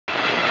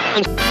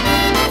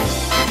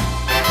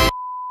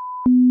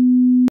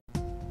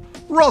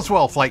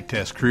Roswell Flight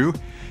Test Crew,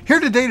 here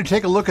today to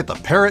take a look at the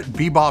Parrot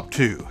Bebop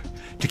 2.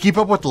 To keep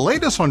up with the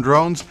latest on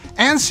drones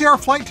and see our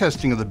flight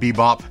testing of the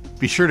Bebop,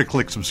 be sure to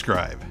click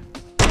subscribe.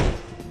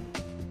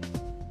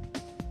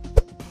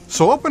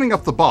 So opening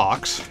up the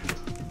box,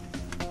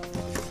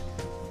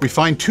 we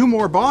find two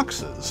more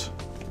boxes.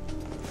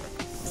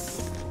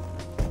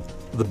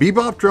 The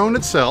Bebop drone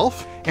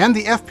itself and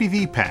the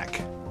FPV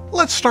pack.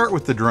 Let's start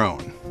with the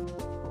drone.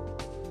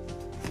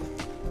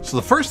 So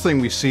the first thing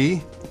we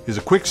see is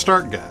a quick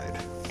start guide.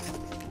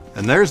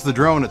 And there's the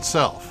drone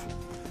itself.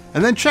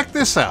 And then check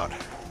this out.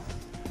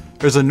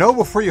 There's a know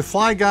before you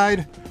fly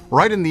guide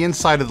right in the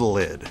inside of the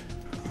lid.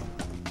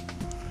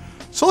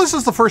 So this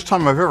is the first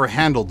time I've ever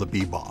handled the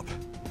Bebop.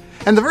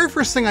 And the very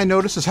first thing I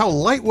notice is how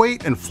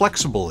lightweight and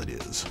flexible it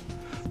is.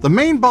 The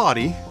main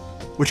body,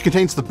 which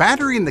contains the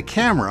battery and the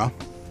camera,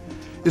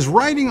 is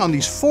riding on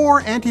these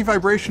 4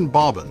 anti-vibration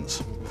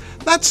bobbins.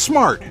 That's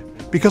smart,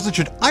 because it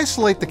should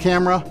isolate the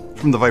camera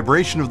from the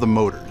vibration of the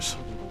motors.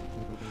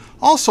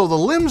 Also, the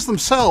limbs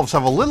themselves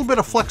have a little bit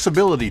of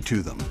flexibility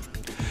to them.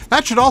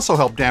 That should also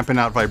help dampen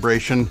out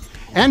vibration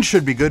and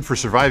should be good for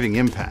surviving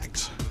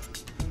impacts.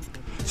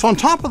 So on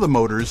top of the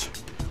motors,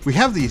 we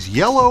have these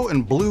yellow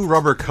and blue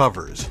rubber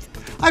covers.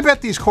 I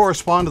bet these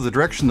correspond to the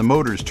direction the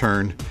motors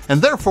turn,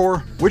 and therefore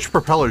which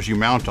propellers you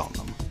mount on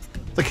them.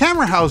 The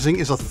camera housing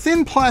is a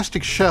thin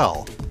plastic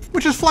shell,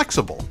 which is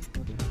flexible,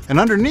 and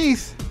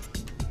underneath,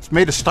 it's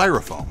made of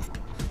styrofoam.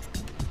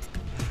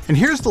 And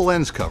here's the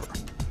lens cover,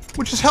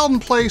 which is held in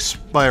place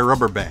by a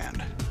rubber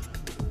band.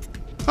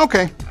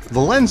 Okay, the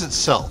lens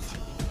itself.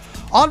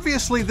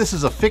 Obviously, this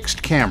is a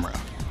fixed camera.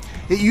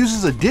 It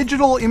uses a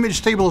digital image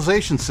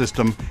stabilization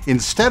system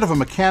instead of a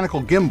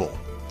mechanical gimbal.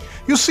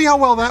 You'll see how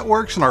well that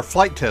works in our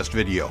flight test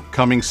video,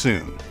 coming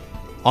soon.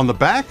 On the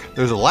back,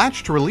 there's a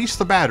latch to release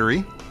the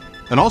battery,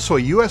 and also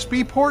a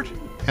USB port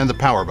and the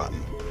power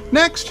button.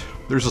 Next,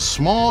 there's a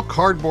small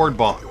cardboard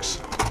box.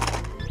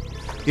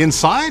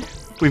 Inside,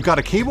 we've got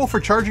a cable for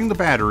charging the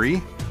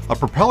battery, a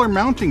propeller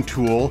mounting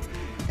tool,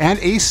 and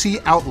AC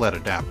outlet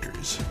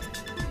adapters.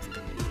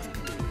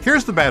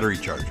 Here's the battery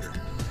charger.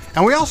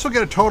 And we also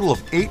get a total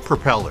of 8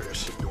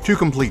 propellers, 2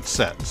 complete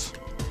sets.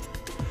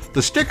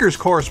 The stickers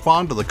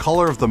correspond to the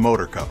color of the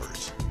motor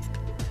covers.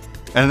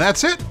 And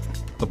that's it.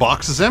 The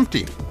box is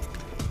empty.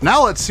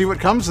 Now let's see what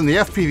comes in the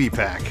FPV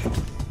pack.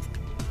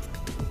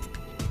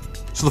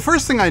 So the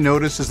first thing I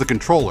notice is the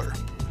controller,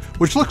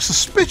 which looks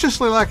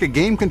suspiciously like a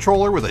game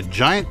controller with a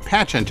giant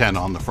patch antenna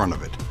on the front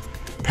of it.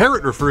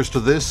 Parrot refers to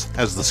this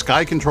as the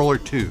Sky Controller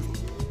 2.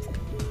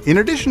 In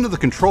addition to the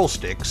control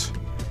sticks,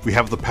 we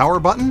have the power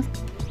button,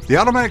 the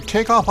automatic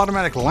takeoff,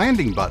 automatic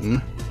landing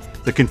button,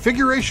 the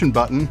configuration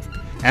button,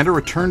 and a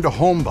return to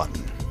home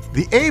button.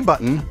 The A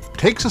button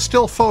takes a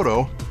still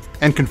photo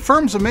and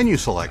confirms a menu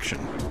selection,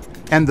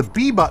 and the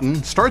B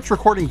button starts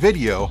recording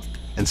video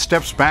and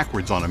steps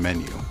backwards on a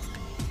menu.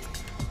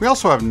 We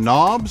also have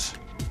knobs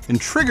and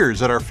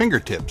triggers at our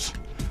fingertips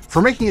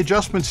for making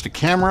adjustments to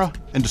camera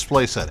and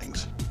display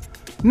settings.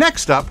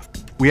 Next up,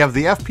 we have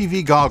the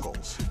FPV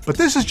goggles, but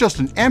this is just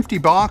an empty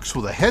box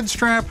with a head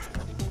strap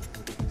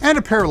and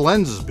a pair of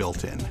lenses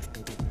built in.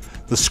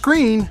 The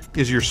screen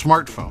is your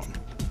smartphone,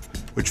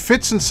 which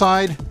fits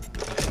inside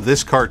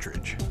this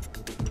cartridge.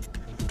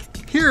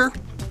 Here,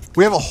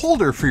 we have a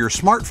holder for your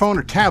smartphone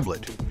or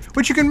tablet,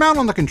 which you can mount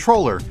on the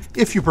controller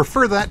if you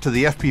prefer that to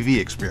the FPV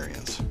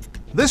experience.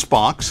 This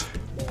box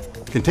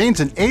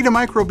contains an A to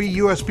micro B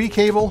USB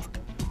cable,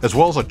 as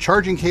well as a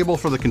charging cable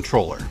for the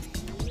controller.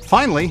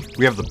 Finally,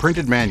 we have the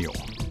printed manual.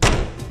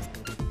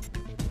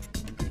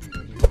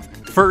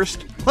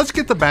 First, let's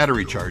get the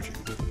battery charging,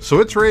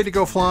 so it's ready to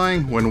go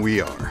flying when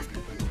we are.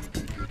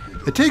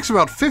 It takes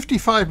about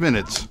 55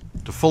 minutes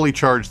to fully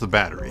charge the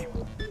battery.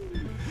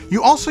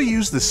 You also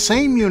use the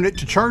same unit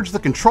to charge the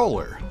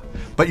controller,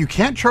 but you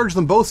can't charge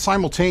them both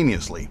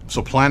simultaneously,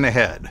 so plan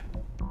ahead.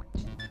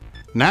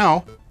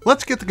 Now,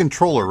 let's get the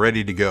controller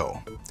ready to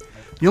go.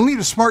 You'll need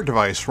a smart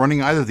device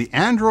running either the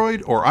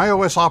Android or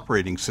iOS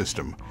operating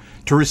system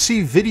to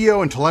receive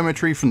video and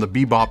telemetry from the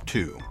Bebop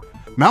 2.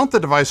 Mount the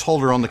device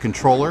holder on the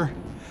controller,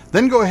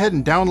 then go ahead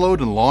and download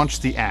and launch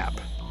the app.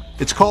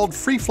 It's called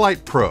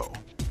FreeFlight Pro.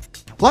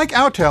 Like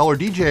Autel or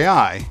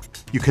DJI,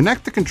 you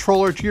connect the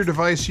controller to your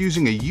device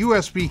using a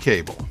USB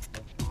cable.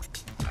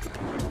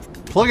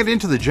 Plug it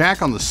into the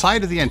jack on the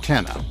side of the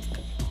antenna.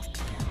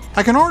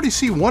 I can already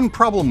see one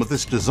problem with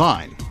this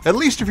design, at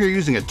least if you're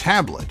using a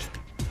tablet.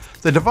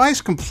 The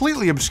device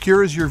completely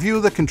obscures your view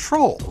of the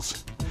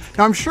controls.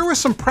 Now I'm sure with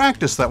some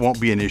practice that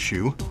won't be an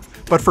issue,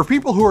 but for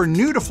people who are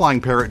new to flying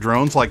Parrot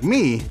drones like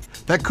me,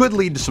 that could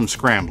lead to some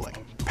scrambling.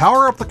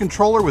 Power up the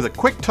controller with a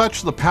quick touch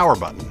of the power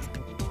button.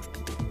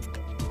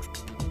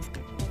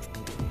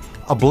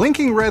 A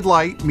blinking red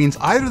light means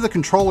either the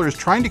controller is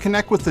trying to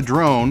connect with the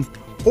drone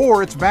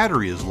or its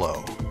battery is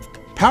low.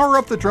 Power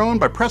up the drone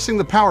by pressing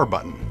the power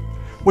button,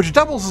 which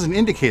doubles as an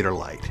indicator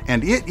light,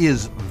 and it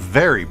is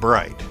very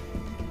bright.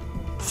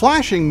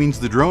 Flashing means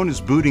the drone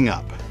is booting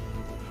up.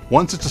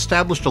 Once it's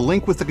established a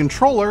link with the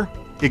controller,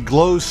 it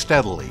glows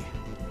steadily.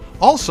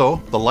 Also,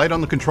 the light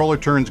on the controller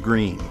turns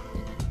green.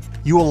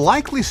 You will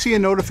likely see a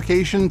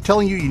notification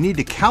telling you need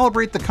to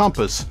calibrate the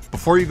compass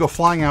before you go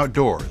flying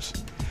outdoors,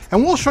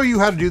 and we'll show you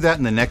how to do that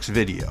in the next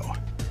video.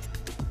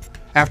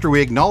 After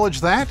we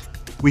acknowledge that,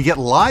 we get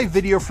live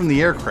video from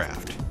the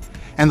aircraft,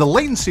 and the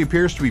latency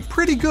appears to be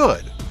pretty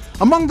good,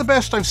 among the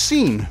best I've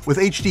seen with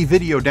HD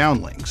video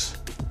downlinks.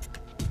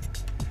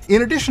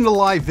 In addition to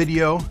live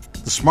video,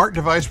 the smart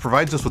device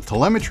provides us with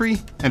telemetry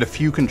and a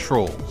few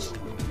controls.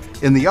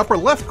 In the upper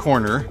left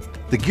corner,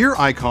 the gear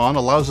icon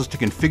allows us to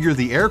configure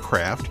the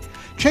aircraft,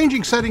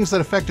 changing settings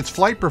that affect its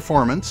flight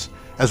performance,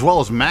 as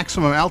well as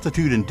maximum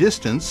altitude and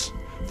distance,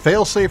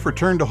 fail-safe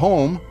return to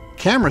home,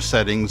 camera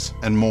settings,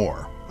 and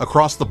more.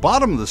 Across the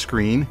bottom of the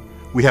screen,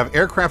 we have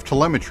aircraft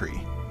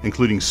telemetry,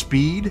 including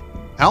speed,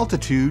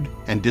 altitude,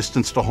 and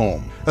distance to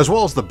home, as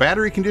well as the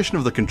battery condition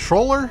of the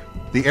controller,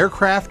 the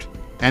aircraft,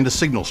 and a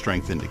signal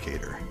strength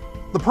indicator.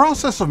 The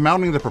process of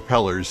mounting the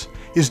propellers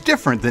is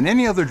different than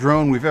any other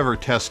drone we've ever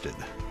tested.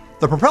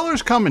 The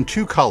propellers come in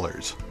two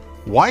colors,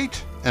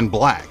 white and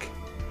black.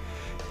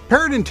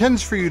 Parrot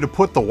intends for you to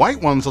put the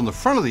white ones on the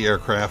front of the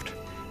aircraft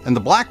and the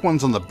black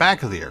ones on the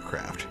back of the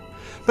aircraft.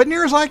 But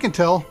near as I can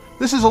tell,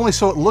 this is only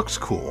so it looks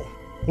cool.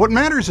 What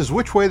matters is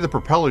which way the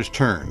propellers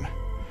turn.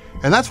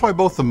 And that's why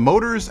both the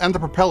motors and the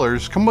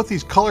propellers come with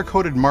these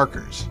color-coded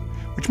markers,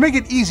 which make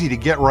it easy to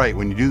get right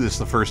when you do this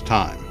the first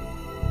time.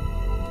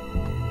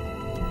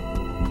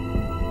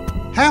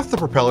 Half the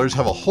propellers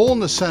have a hole in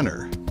the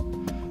center,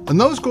 and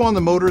those go on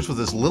the motors with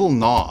this little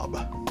knob.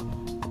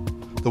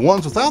 The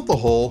ones without the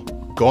hole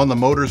go on the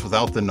motors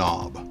without the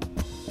knob.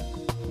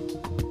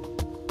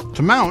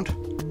 To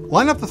mount,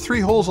 line up the 3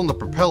 holes on the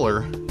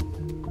propeller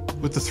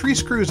with the 3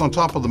 screws on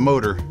top of the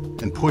motor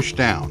and push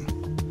down.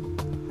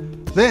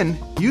 Then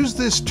use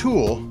this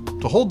tool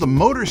to hold the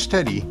motor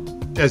steady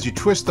as you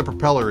twist the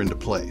propeller into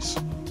place.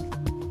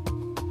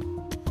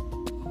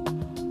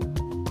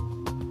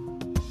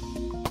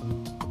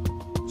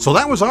 So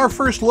that was our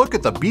first look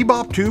at the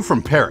Bebop 2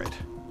 from Parrot.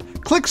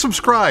 Click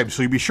subscribe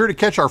so you'll be sure to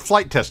catch our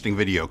flight testing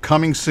video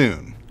coming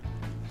soon.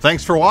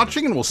 Thanks for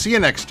watching, and we'll see you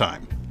next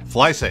time.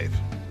 Fly safe.